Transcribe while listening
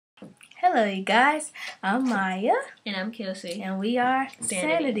Hello, you guys. I'm Maya. And I'm Kelsey. And we are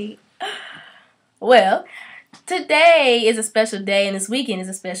Sanitee. Well, today is a special day, and this weekend is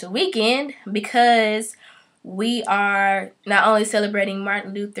a special weekend because we are not only celebrating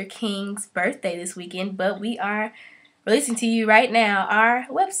Martin Luther King's birthday this weekend, but we are releasing to you right now our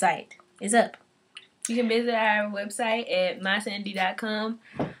website is up. You can visit our website at mysanitee.com.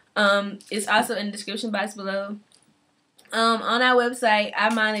 It's also in the description box below. On our website,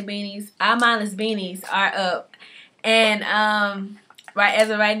 our mindless beanies are up, and as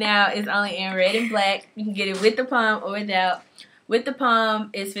of right now, it's only in red and black. You can get it with the palm or without. With the palm,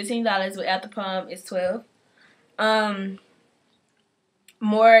 it's $15. Without the palm, it's $12.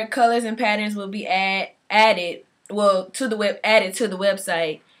 More colors and patterns will be added to the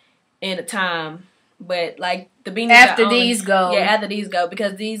website in a time. But like the beanies after are these go, after these go,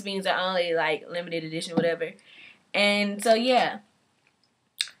 because these beanies are only like limited edition, whatever. And so yeah,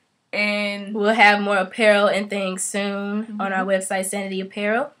 and we'll have more apparel and things soon on our website, Sanitee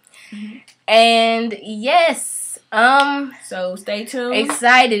Apparel. And yes, so stay tuned.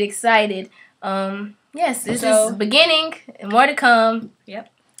 Excited. Yes, this is beginning and more to come. Yep.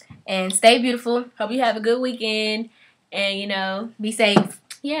 And stay beautiful. Hope you have a good weekend, and be safe.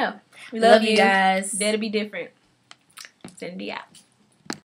 Yeah, we love you guys. Dare to be different. Sanitee out.